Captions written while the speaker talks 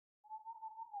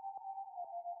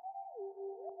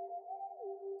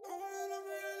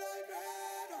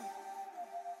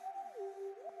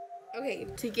Okay,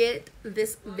 to get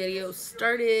this video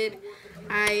started,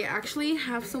 I actually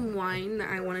have some wine that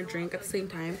I want to drink at the same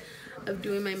time of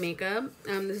doing my makeup.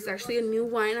 This is actually a new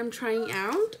wine I'm trying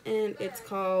out, and it's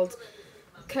called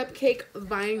Cupcake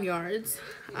Vineyards.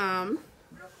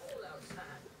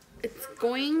 It's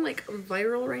going like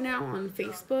viral right now on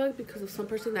Facebook because of some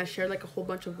person that shared like a whole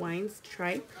bunch of wines to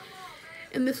try.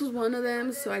 And this was one of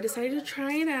them, so I decided to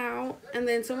try it out. And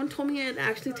then someone told me it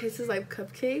actually tastes like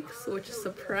cupcakes, which is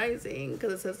surprising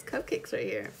because it says cupcakes right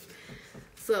here.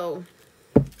 So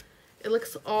it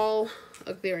looks all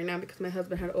ugly right now because my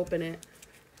husband had to open it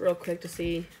real quick to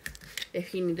see if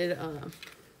he needed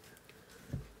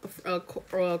a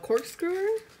corkscrew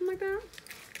or something like that.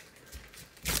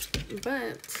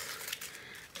 But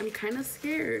I'm kind of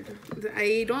scared.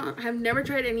 I've never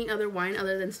tried any other wine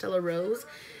other than Stella Rose.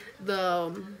 I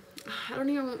don't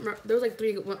even remember. There was like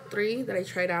three that I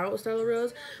tried out with Stella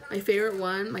Rose. My favorite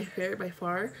by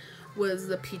far, was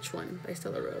the peach one by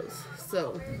Stella Rose.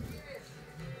 So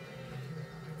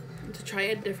to try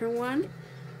a different one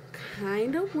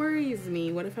kind of worries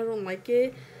me. What if I don't like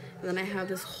it and then I have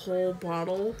this whole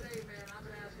bottle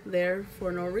there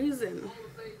for no reason?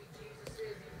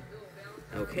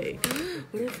 Okay,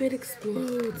 what if it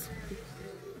explodes?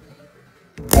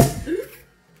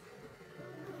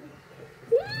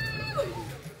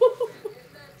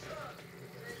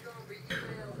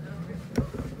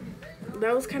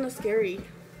 That was kind of scary.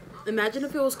 Imagine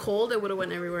if it was cold, it would have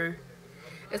went everywhere.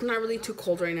 It's not really too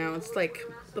cold right now. It's like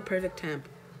the perfect temp.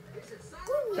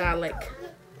 That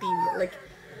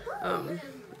a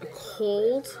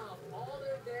cold,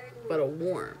 but a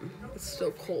warm. It's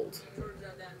still cold.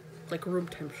 Like room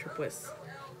temperature, pues.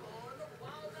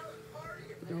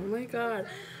 Oh my god.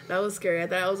 That was scary. I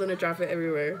thought I was gonna drop it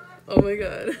everywhere. Oh my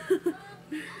god.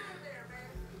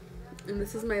 And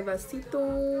this is my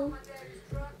vasito.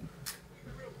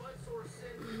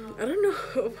 I don't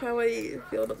know how I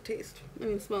feel about the taste. I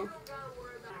mean, smell.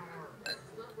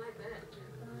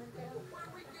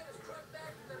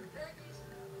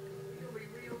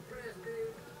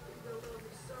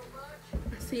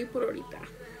 Así por ahorita.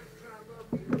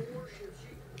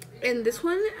 And this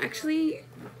one actually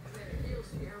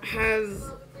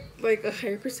has like a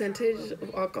higher percentage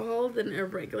of alcohol than a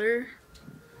regular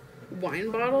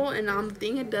wine bottle, and on the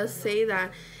thing it does say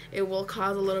that it will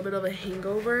cause a little bit of a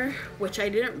hangover, which I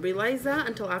didn't realize that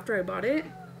until after I bought it.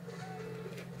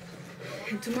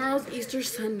 And tomorrow's Easter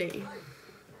Sunday,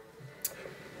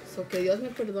 so que Dios me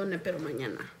perdone, pero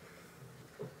mañana.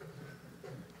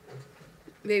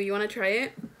 Babe, you want to try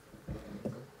it?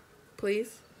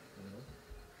 Please?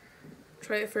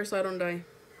 Try it first so I don't die.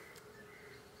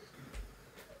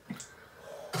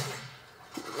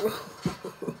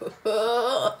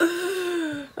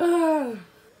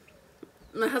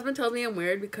 My husband tells me I'm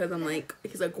weird because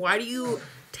he's like, why do you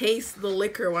taste the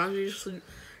liquor? Why don't you just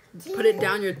put it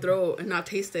down your throat and not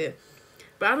taste it?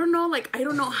 But I don't know, like, I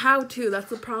don't know how to. That's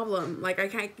the problem. Like, I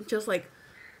can't just, like,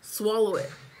 swallow it.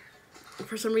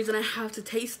 For some reason, I have to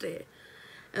taste it.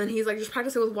 And then he's like, just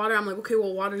practice it with water. I'm like, okay,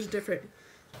 well, water's different.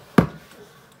 It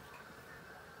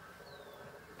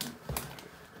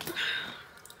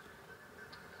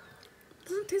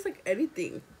doesn't taste like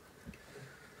anything.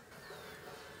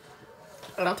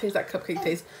 I don't taste that cupcake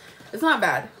taste. It's not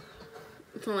bad.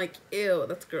 It's not like, ew,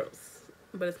 that's gross.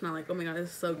 But it's not like, oh my god, this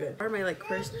is so good. What are my like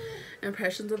first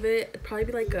impressions of it? It'd probably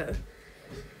be like a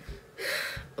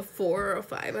 4 or a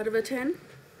 5 out of a 10.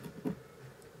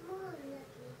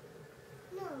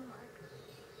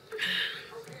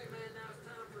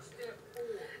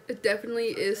 It definitely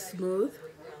is smooth.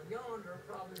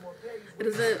 It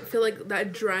doesn't feel like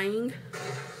that drying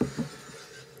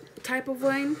type of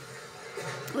wine.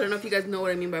 I don't know if you guys know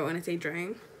what I mean by when I say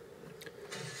drying.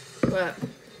 But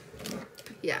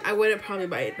yeah, I wouldn't probably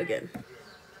buy it again.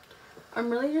 I'm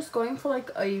really just going for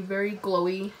like a very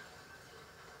glowy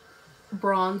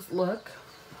bronze look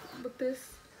with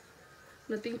this.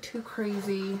 Nothing too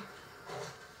crazy.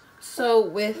 So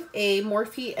with a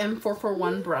Morphe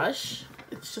M441 brush,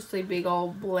 it's just a big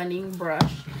old blending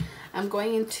brush, I'm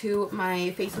going into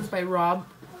my Faces by Rob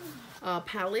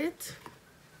palette.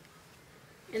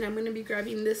 And I'm going to be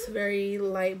grabbing this very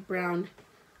light brown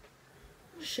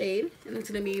shade. And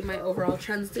it's going to be my overall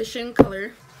transition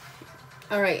color.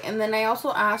 Alright, and then I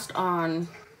also asked on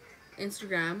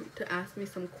Instagram to ask me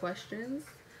some questions.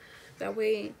 That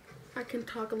way I can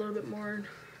talk a little bit more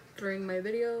during my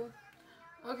video.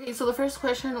 Okay, so the first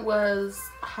question was,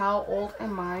 how old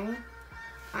am I?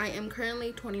 I am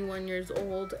currently 21 years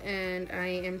old and I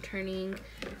am turning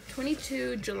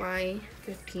 22 July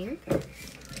 15th.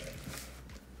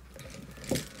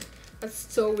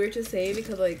 That's so weird to say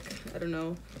because, like, I don't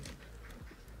know,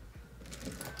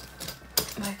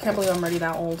 Can't believe I'm already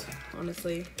that old,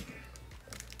 honestly.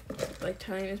 Like,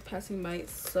 time is passing by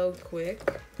so quick.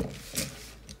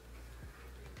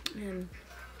 And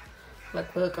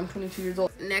look, I'm 22 years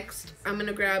old. Next, I'm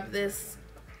gonna grab this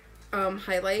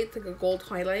highlight. It's like a gold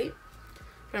highlight.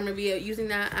 I'm gonna be using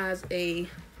that as a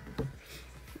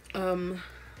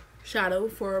shadow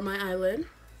for my eyelid.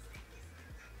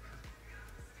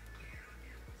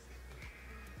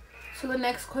 So the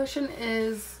next question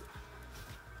is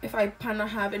if I plan to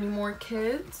have any more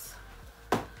kids.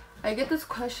 I get this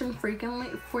question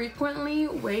frequently,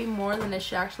 way more than it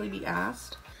should actually be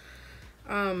asked.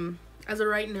 As of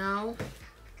right now,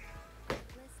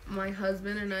 my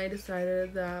husband and I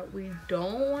decided that we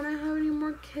don't want to have any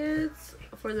more kids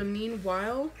for the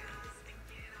meanwhile,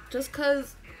 just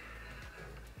because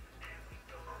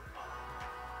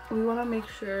we want to make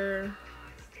sure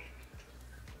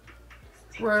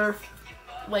we're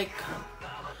like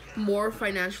more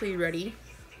financially ready.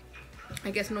 I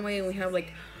guess in a way we have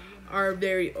like our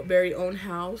very own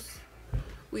house.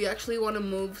 We actually want to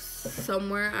move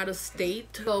somewhere out of state.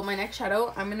 So my next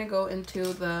shadow, I'm gonna go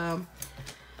into the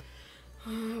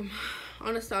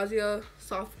Anastasia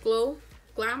Soft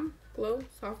Glam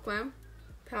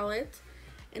palette,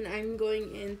 and I'm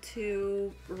going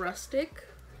into Rustic,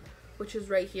 which is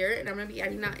right here, and I'm gonna be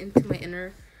adding that into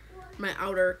my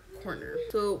outer corner.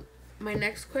 So my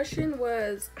next question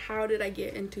was, how did I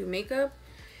get into makeup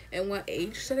and what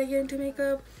age did I get into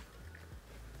makeup?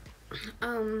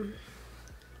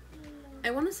 I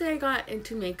want to say I got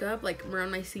into makeup like around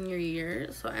my senior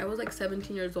year, so I was like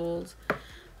 17 years old,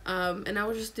 and I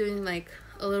was just doing like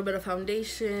a little bit of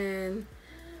foundation,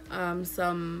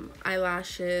 some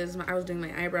eyelashes. I was doing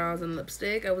my eyebrows and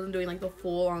lipstick. I wasn't doing like the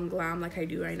full on glam like I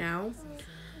do right now.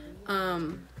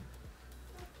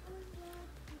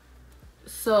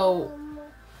 So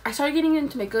I started getting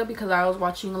into makeup because I was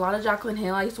watching a lot of Jackeline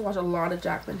Hill. I used to watch a lot of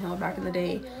Jackeline Hill back in the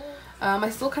day. I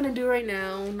still kind of do right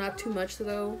now, not too much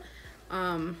though.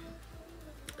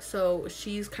 So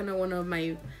she's kind of one of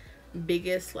my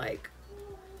biggest like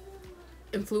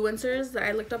influencers that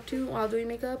I looked up to while doing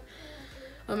makeup.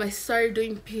 I started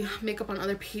doing makeup on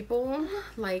other people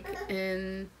like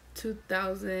in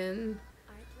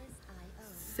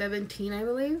 2017, I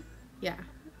believe. Yeah,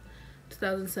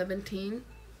 2017.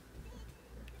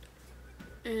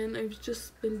 And I've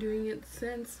just been doing it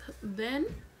since then.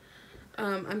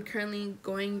 I'm currently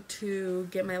going to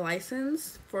get my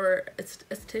license for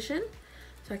esthetician,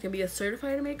 so I can be a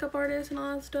certified makeup artist and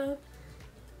all that stuff.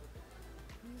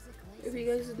 If you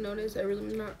guys notice,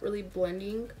 I'm not really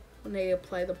blending when I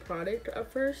apply the product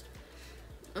at first.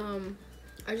 I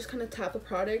just kind of tap the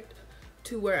product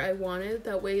to where I want it.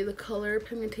 That way the color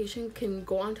pigmentation can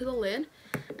go onto the lid,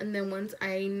 and then once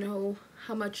I know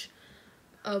how much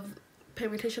of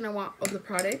pigmentation I want of the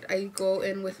product, I go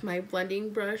in with my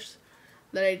blending brush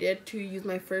that I did to use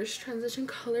my first transition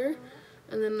color,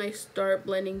 and then I start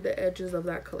blending the edges of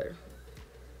that color.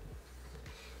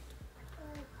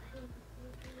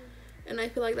 And I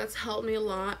feel like that's helped me a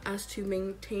lot as to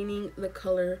maintaining the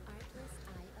color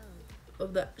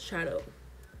of the shadow.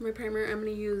 My primer, I'm going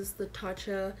to use the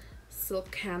Tatcha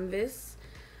Silk Canvas.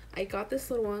 I got this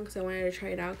little one because I wanted to try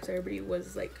it out because everybody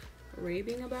was like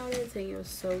raving about it, saying it was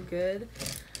so good.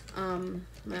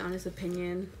 My honest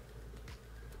opinion,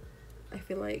 I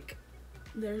feel like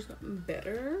there's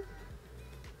better,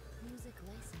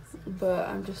 but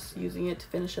I'm just using it to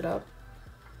finish it up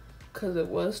because it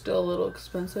was still a little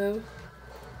expensive.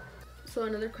 So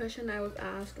another question I was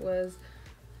asked was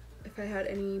if I had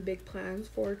any big plans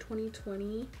for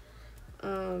 2020.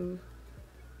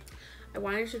 I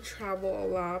wanted to travel a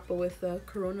lot, but with the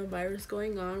coronavirus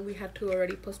going on, we had to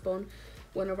already postpone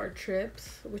one of our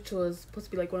trips, which was supposed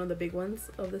to be like one of the big ones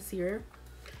of this year.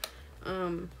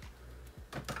 And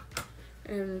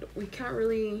we can't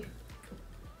really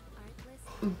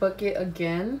book it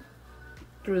again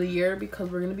through the year because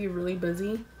we're gonna be really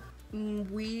busy.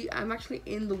 I'm actually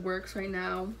in the works right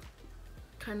now,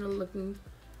 kind of looking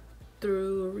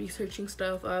through, researching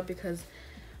stuff up, because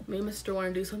me and my sister want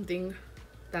to do something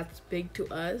that's big to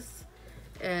us,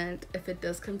 and if it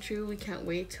does come true, we can't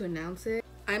wait to announce it.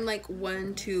 I'm like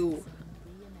one to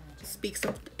speak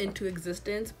stuff into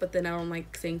existence, but then I don't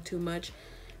like saying too much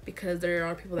because there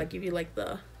are people that give you like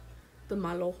the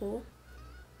mal ojo,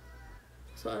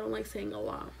 so I don't like saying a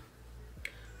lot.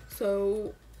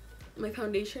 So my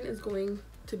foundation is going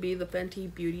to be the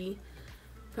Fenty Beauty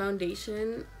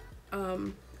foundation.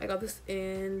 I got this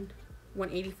in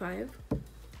 $185.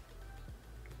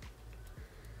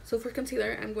 So for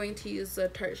concealer, I'm going to use the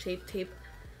Tarte Shape Tape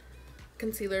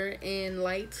concealer in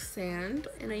Light Sand,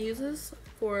 and I use this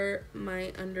for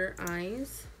my under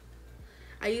eyes.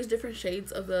 I use different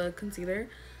shades of the concealer,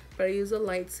 but I use a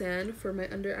light sand for my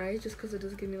under eyes just because it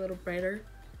does give me a little brighter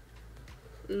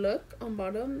look on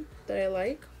bottom that I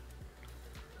like.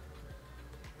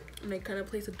 And I kind of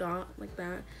place a dot like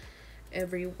that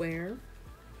everywhere.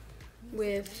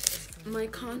 With my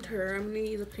contour, I'm going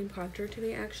to use a cream contour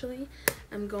today actually.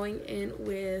 I'm going in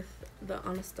with the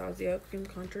Anastasia cream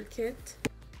contour kit.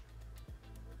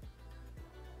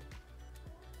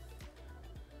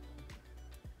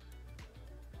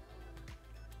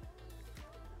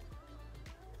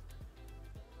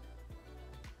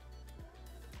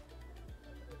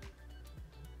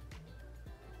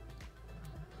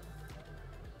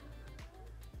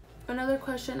 Another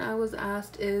question I was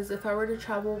asked is if I were to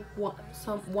travel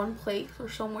one place or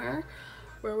somewhere,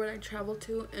 where would I travel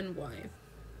to and why?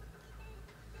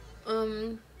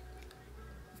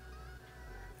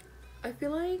 I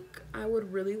feel like I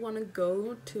would really want to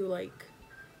go to like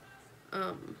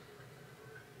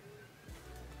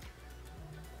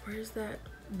where's that?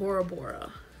 Bora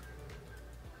Bora,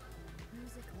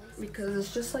 because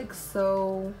it's just like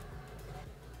so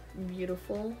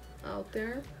beautiful out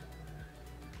there.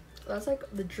 That's like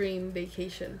the dream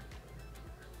vacation,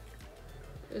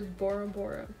 is Bora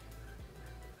Bora.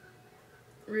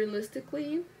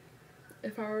 Realistically,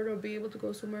 if I were to be able to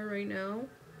go somewhere right now,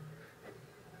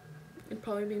 it'd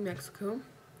probably be Mexico.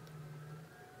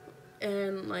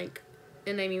 And I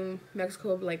mean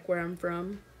Mexico, like where I'm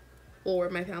from, or where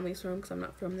my family's from, because I'm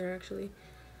not from there actually,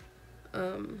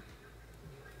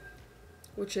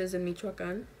 which is in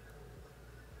Michoacan.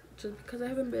 Just because I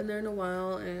haven't been there in a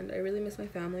while and I really miss my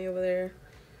family over there.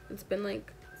 It's been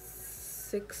like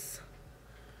 6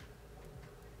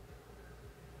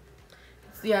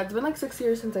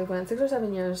 years since I went, 6 or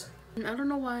 7 years. And I don't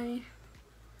know why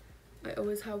I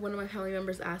always have one of my family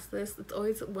members ask this. It's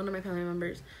always one of my family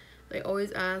members. They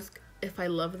always ask if I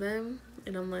love them,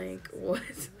 and I'm like,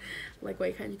 what? Like,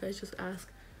 why can't you guys just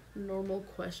ask normal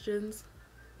questions?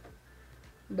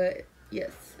 But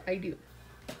yes, I do.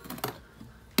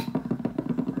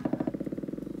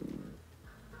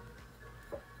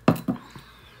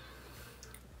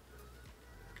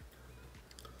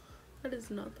 That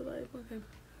is not the vibe. Okay.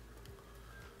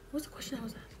 What's the question I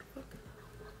was asked? Fuck.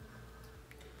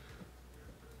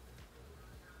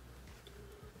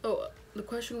 Oh, the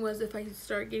question was if I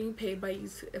start getting paid by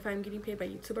if I'm getting paid by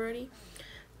YouTube already.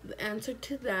 The answer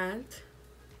to that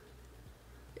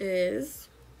is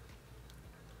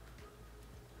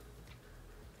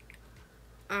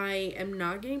I am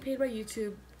not getting paid by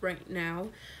YouTube right now.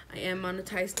 I am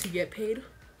monetized to get paid.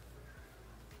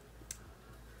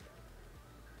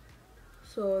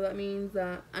 So that means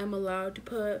that I'm allowed to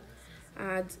put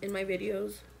ads in my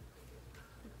videos.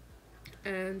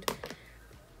 And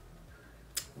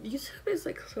YouTube is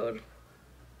like so,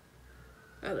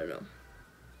 I don't know.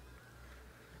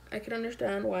 I can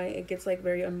understand why it gets like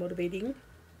very unmotivating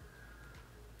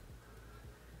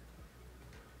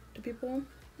to people.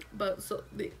 But so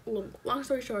the long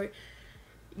story short,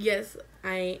 yes,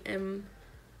 I'm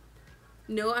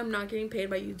not getting paid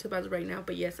by YouTube as of right now,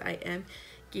 but yes, I am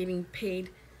getting paid.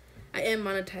 I am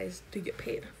monetized to get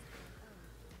paid.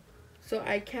 So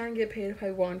I can get paid if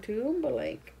I want to, but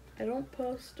like I don't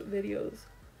post videos,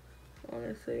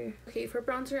 honestly. Okay, for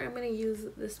bronzer, I'm gonna use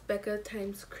this Becca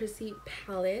x Chrissy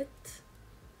palette.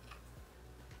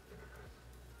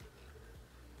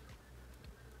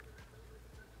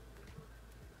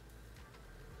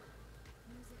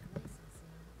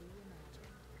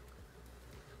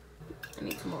 I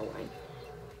need some more wine.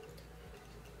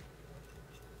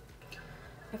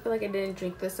 I feel like I didn't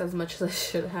drink this as much as I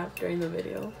should have during the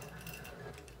video.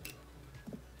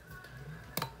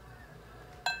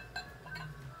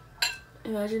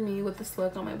 Imagine me with this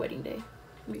look on my wedding day.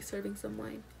 Me serving some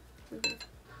wine. Okay.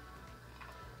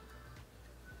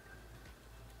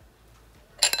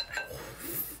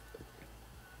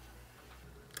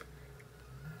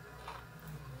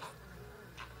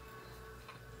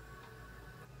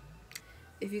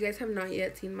 If you guys have not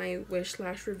yet seen my Wish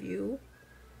lash review,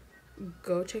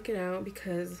 go check it out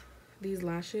because these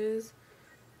lashes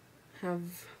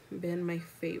have been my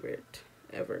favorite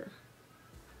ever.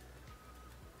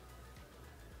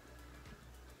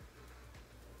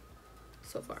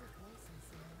 So far.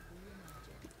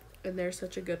 And they're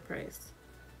such a good price.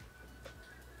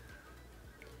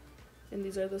 And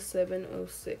these are the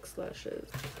 706 lashes.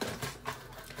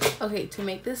 Okay, to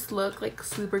make this look like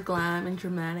super glam and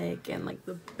dramatic and like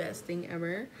the best thing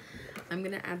ever, I'm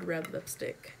gonna add red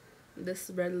lipstick.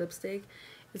 This red lipstick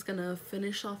is gonna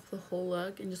finish off the whole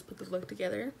look and just put the look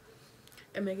together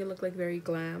and make it look like very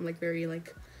glam, like very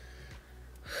like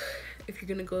if you're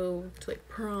gonna go to like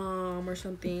prom or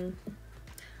something.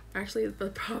 Actually, the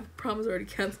prom is already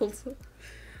canceled,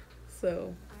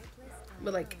 so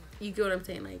but like, you get what I'm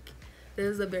saying. Like, this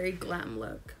is a very glam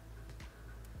look,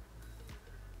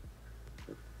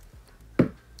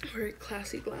 very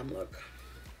classy glam look.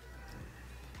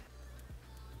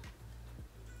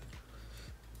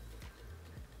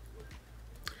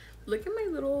 Look at my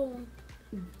little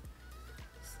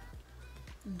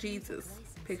Jesus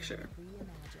picture.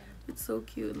 It's so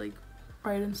cute, like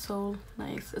bright and so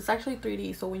nice. It's actually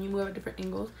 3D, so when you move at different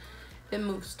angles, it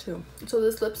moves too. So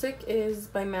this lipstick is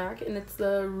by MAC, and it's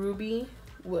the Ruby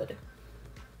Wood.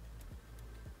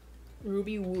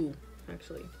 Ruby Woo,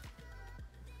 actually.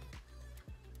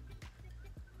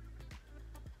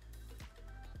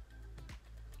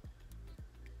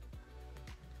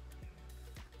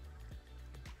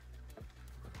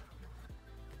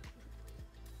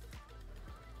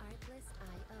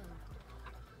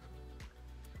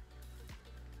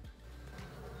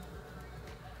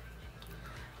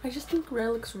 I just think red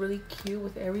looks really cute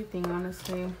with everything,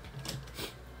 honestly.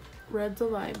 Red's a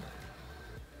vibe.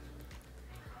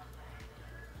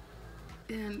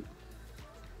 And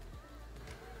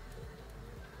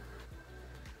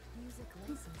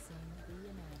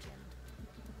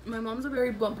my mom's a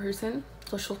very blunt person,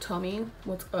 so she'll tell me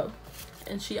what's up.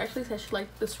 And she actually said she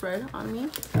liked this red on me.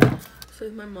 So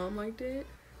if my mom liked it,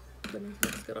 then it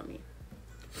looks good on me.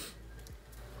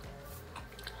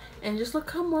 And just look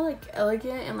how more like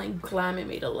elegant and like glam it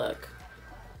made it look.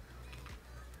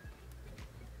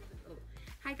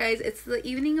 Hi guys, it's the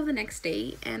evening of the next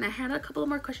day, and I had a couple of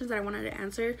more questions that I wanted to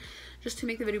answer just to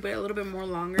make the video a little bit more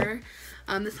longer.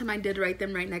 This time I did write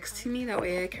them right next to me, that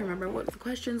way I can remember what the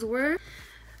questions were.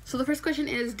 So the first question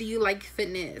is, do you like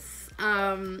fitness?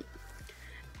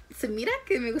 ¿Se mira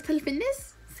que me gusta el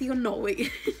fitness? Sí o no,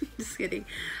 wait. Just kidding.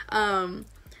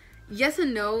 Yes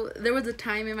and no. There was a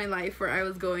time in my life where I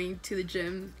was going to the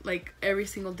gym like every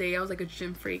single day. I was like a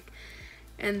gym freak.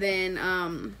 And then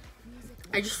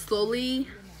I just slowly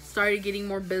started getting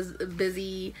more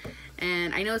busy.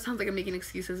 And I know it sounds like I'm making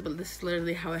excuses, but this is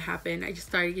literally how it happened. I just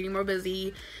started getting more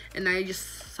busy, and I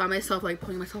just saw myself like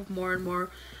pulling myself more and more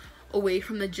away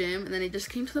from the gym. And then it just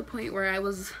came to the point where I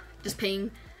was just paying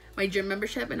my gym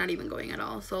membership and not even going at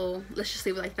all. So let's just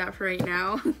leave it like that for right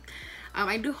now.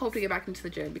 I do hope to get back into the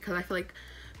gym, because I feel like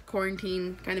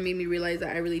quarantine kind of made me realize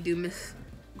that I really do miss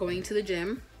going to the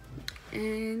gym.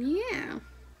 And yeah.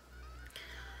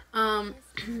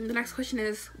 The next question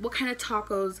is, what kind of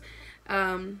tacos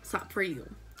stop for you?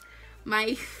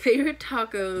 My favorite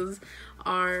tacos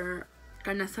are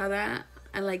carne asada.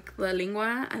 I like la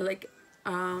lengua. I like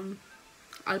al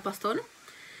pastor.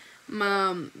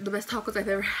 The best tacos I've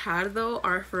ever had though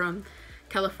are from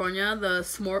California, the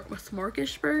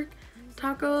Smorgasburg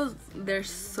tacos. They're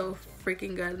so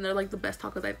freaking good, and they're like the best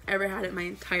tacos I've ever had in my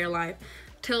entire life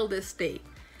till this day,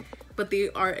 but they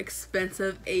are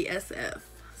expensive ASF.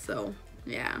 So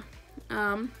yeah.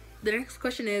 The next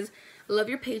question is, love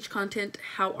your page content,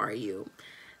 how are you?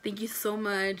 Thank you so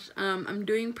much. I'm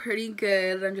doing pretty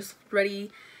good. I'm just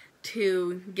ready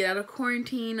to get out of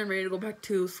quarantine. I'm ready to go back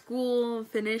to school,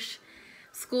 finish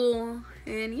school,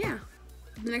 and yeah.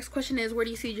 The next question is, where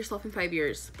do you see yourself in 5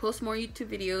 years? Post more YouTube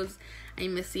videos. I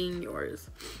miss seeing yours.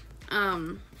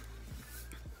 Thank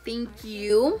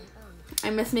you. I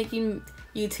miss making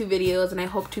YouTube videos, and I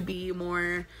hope to be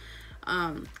more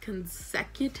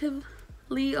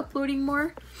consecutively uploading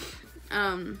more.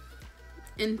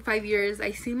 In 5 years,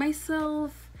 I see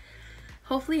myself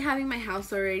hopefully having my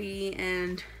house already,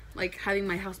 and like having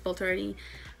my house built already,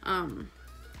 and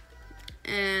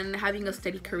having a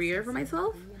steady career for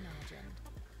myself.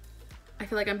 I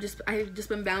feel like I've just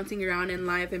been bouncing around in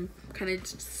life and kind of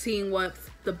seeing what's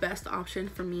the best option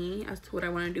for me as to what I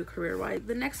want to do career-wise.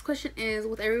 The next question is,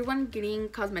 with everyone getting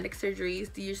cosmetic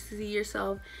surgeries, do you see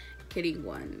yourself getting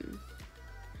one?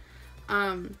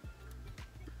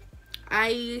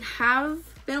 I have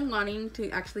been wanting to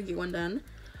actually get one done.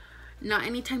 Not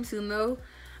anytime soon though.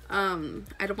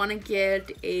 I'd want to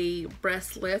get a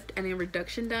breast lift and a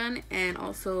reduction done, and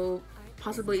also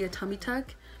possibly a tummy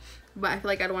tuck. But I feel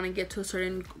like I'd want to get to a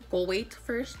certain goal weight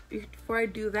first before I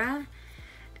do that.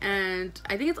 And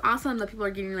I think it's awesome that people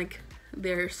are getting like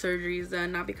their surgeries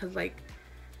done, not because like,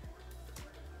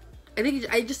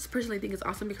 I just personally think it's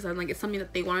awesome because I'm like, it's something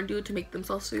that they want to do to make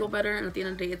themselves feel better, and at the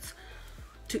end of the day it's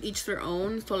to each their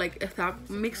own. So like, if that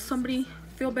makes somebody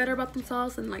feel better about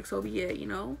themselves, then like, so be it, you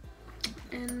know.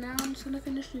 And now I'm just gonna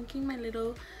finish drinking my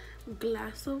little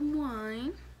glass of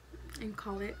wine and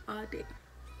call it a day.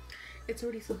 It's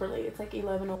already super late. It's like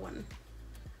 11:01.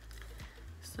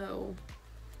 So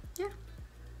yeah,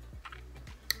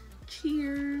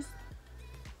 cheers.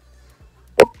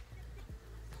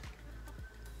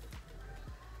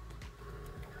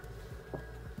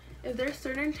 If there's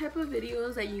certain type of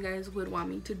videos that you guys would want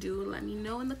me to do, let me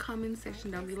know in the comment section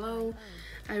down below.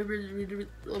 I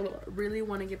really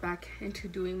want to get back into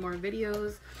doing more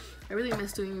videos. I really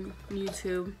miss doing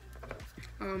YouTube.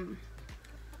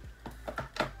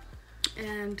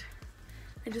 And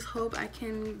I just hope I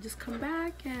can just come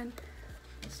back and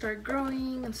start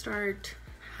growing and start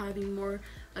having more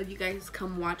of you guys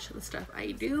come watch the stuff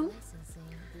I do.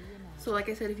 So like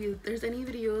I said, if there's any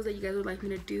videos that you guys would like me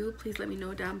to do, please let me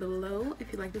know down below.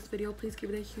 If you like this video, please give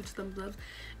it a huge thumbs up.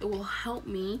 It will help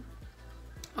me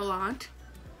a lot.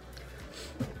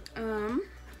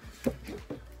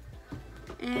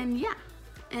 And yeah,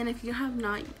 and if you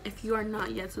are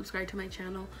not yet subscribed to my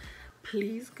channel,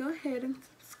 please go ahead and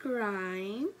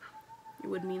subscribe. It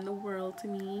would mean the world to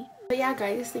me. But yeah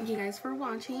guys, thank you guys for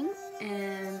watching,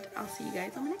 and I'll see you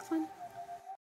guys on the next one.